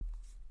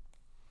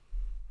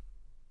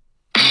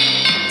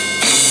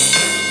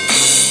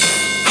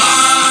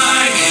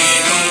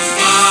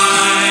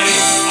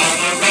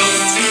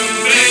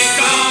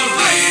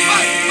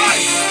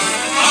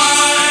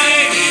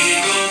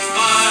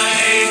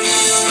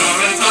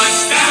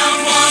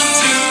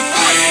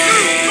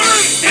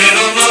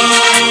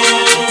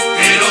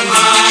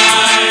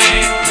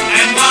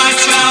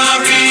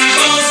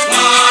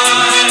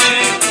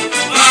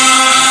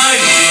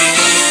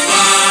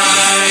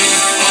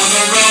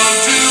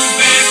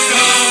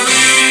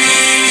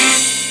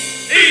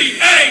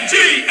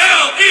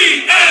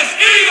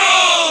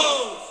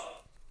Eagles!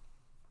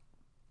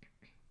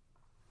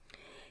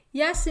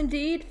 Yes,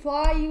 indeed.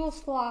 Fly, Eagles,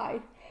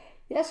 fly.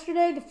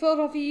 Yesterday, the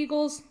Philadelphia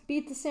Eagles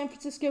beat the San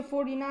Francisco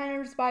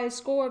 49ers by a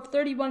score of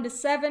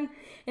 31-7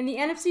 in the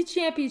NFC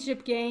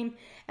Championship game,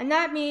 and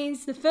that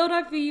means the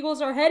Philadelphia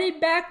Eagles are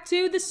headed back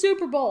to the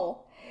Super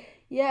Bowl.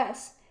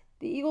 Yes,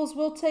 the Eagles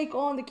will take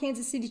on the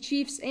Kansas City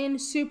Chiefs in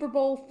Super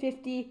Bowl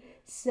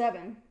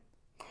 57.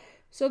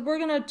 So we're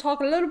going to talk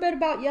a little bit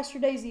about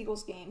yesterday's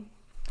Eagles game.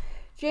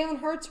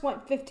 Jalen Hurts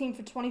went 15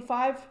 for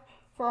 25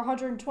 for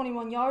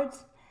 121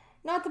 yards.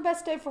 Not the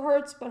best day for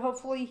Hurts, but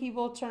hopefully he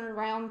will turn it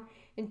around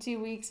in 2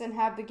 weeks and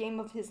have the game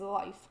of his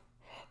life.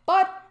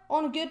 But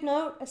on a good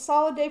note, a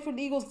solid day for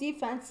the Eagles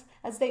defense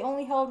as they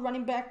only held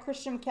running back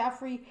Christian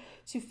McCaffrey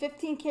to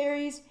 15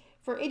 carries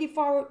for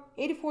 84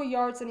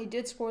 yards, and he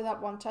did score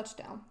that one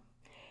touchdown.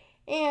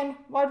 And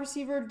wide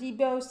receiver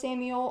Deebo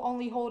Samuel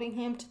only holding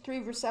him to 3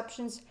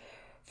 receptions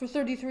for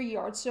 33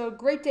 yards. So a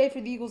great day for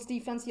the Eagles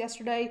defense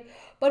yesterday,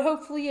 but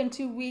hopefully in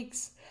 2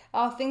 weeks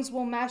things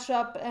will mash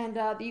up and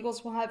the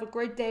Eagles will have a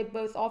great day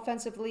both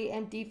offensively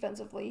and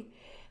defensively.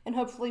 And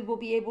hopefully we'll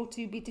be able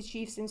to beat the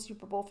Chiefs in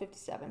Super Bowl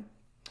 57.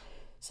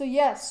 So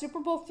yes, Super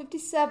Bowl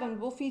 57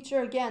 will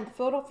feature again the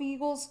Philadelphia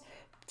Eagles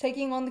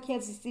taking on the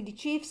Kansas City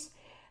Chiefs.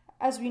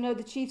 As we know,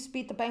 the Chiefs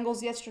beat the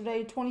Bengals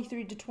yesterday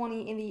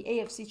 23-20 in the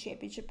AFC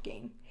Championship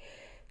game.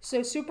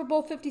 So Super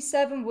Bowl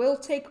 57 will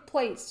take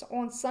place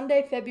on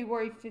Sunday,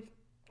 February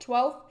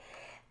 12th,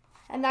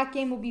 and that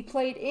game will be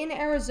played in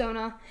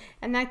Arizona,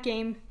 and that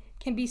game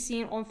can be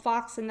seen on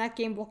Fox, and that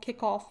game will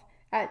kick off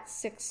at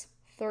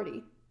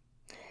 6:30.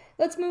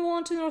 Let's move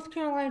on to the North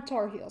Carolina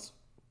Tar Heels.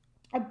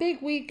 A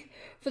big week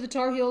for the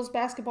Tar Heels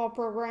basketball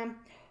program.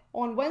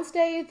 On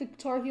Wednesday, the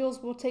Tar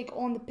Heels will take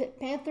on the Pitt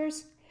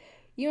Panthers.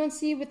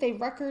 UNC with a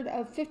record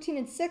of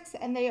 15-6,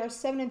 and they are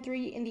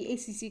 7-3 in the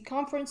ACC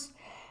Conference.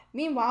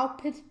 Meanwhile,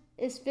 Pitt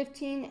is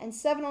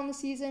 15-7 on the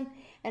season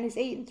and is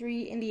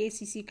 8-3 in the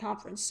ACC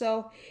Conference.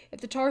 So if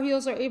the Tar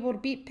Heels are able to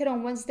beat Pitt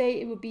on Wednesday,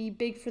 it would be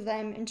big for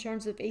them in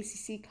terms of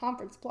ACC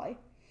Conference play.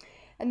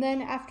 And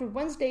then after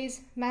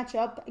Wednesday's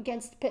matchup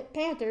against the Pitt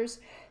Panthers,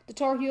 the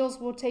Tar Heels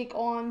will take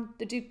on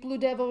the Duke Blue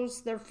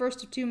Devils, their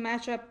first of 2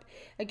 matchup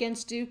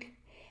against Duke.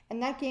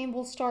 And that game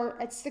will start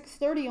at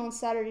 6:30 on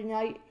Saturday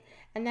night,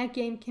 and that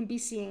game can be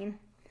seen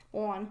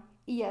on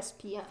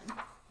ESPN.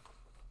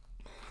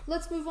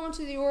 Let's move on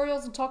to the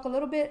Orioles and talk a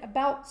little bit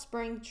about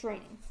spring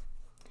training.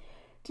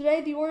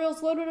 Today, the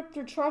Orioles loaded up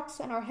their trucks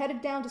and are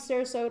headed down to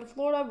Sarasota,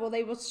 Florida, where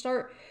they will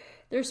start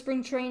their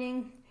spring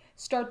training,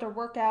 start their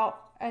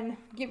workout, and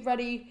get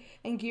ready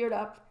and geared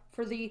up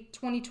for the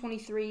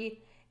 2023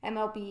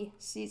 MLB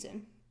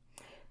season.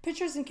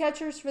 Pitchers and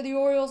catchers for the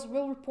Orioles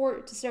will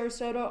report to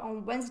Sarasota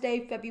on Wednesday,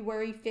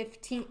 February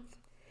 15th.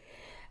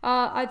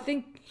 I'm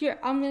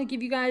going to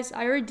give you guys,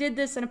 I already did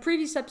this in a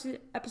previous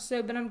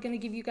episode, but I'm going to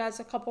give you guys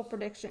a couple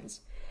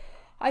predictions.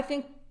 I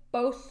think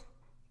both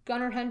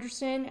Gunnar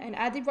Henderson and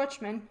Adley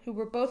Rutschman, who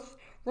were both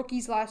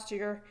rookies last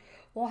year,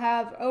 will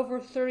have over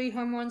 30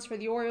 home runs for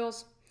the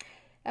Orioles.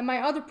 And my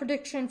other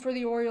prediction for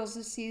the Orioles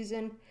this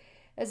season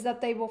is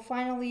that they will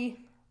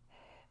finally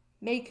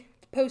make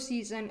the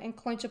postseason and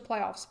clinch a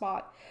playoff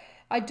spot.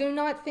 I do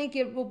not think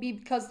it will be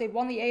because they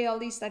won the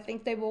AL East. I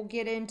think they will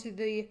get into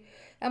the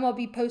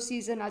MLB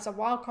postseason as a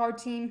wild card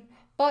team.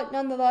 But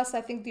nonetheless,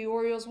 I think the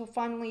Orioles will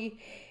finally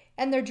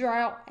end their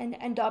drought and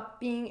end up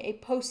being a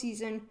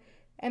postseason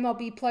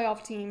MLB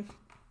playoff team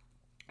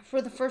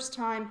for the first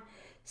time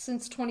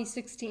since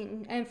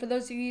 2016. And for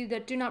those of you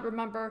that do not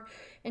remember,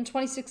 in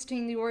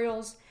 2016, the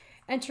Orioles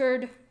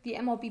entered the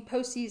MLB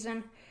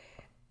postseason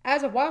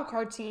as a wild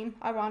card team,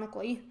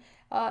 ironically,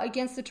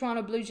 against the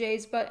Toronto Blue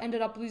Jays, but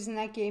ended up losing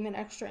that game in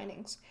extra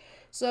innings.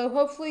 So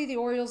hopefully the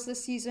Orioles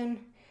this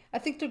season, I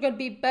think they're going to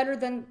be better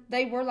than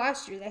they were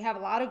last year. They have a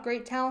lot of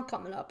great talent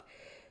coming up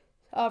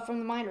from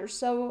the minors.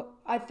 So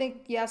I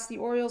think, yes, the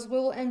Orioles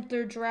will end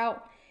their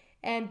drought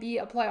and be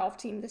a playoff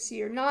team this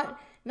year. Not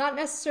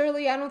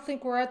necessarily, I don't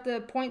think we're at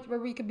the point where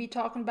we could be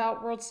talking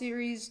about World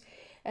Series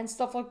and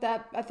stuff like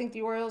that. I think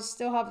the Orioles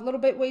still have a little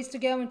bit ways to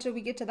go until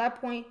we get to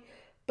that point.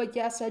 But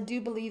yes, I do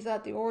believe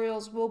that the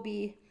Orioles will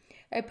be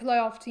a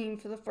playoff team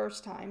for the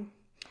first time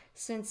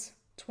since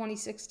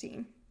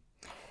 2016.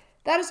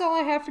 That is all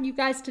I have for you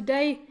guys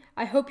today.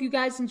 I hope you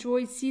guys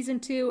enjoyed Season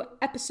 2,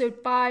 Episode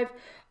 5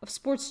 of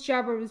Sports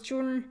Jabber with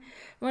Jordyn.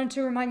 I wanted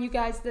to remind you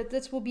guys that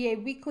this will be a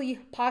weekly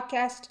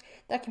podcast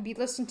that can be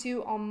listened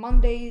to on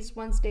Mondays,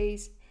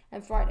 Wednesdays,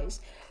 and Fridays.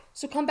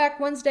 So come back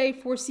Wednesday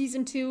for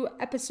Season 2,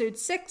 Episode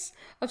 6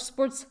 of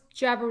Sports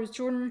Jabber with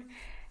Jordyn.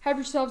 Have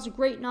yourselves a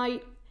great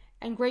night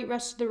and great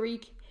rest of the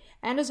week.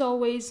 And as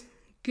always,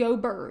 go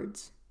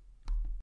Birds.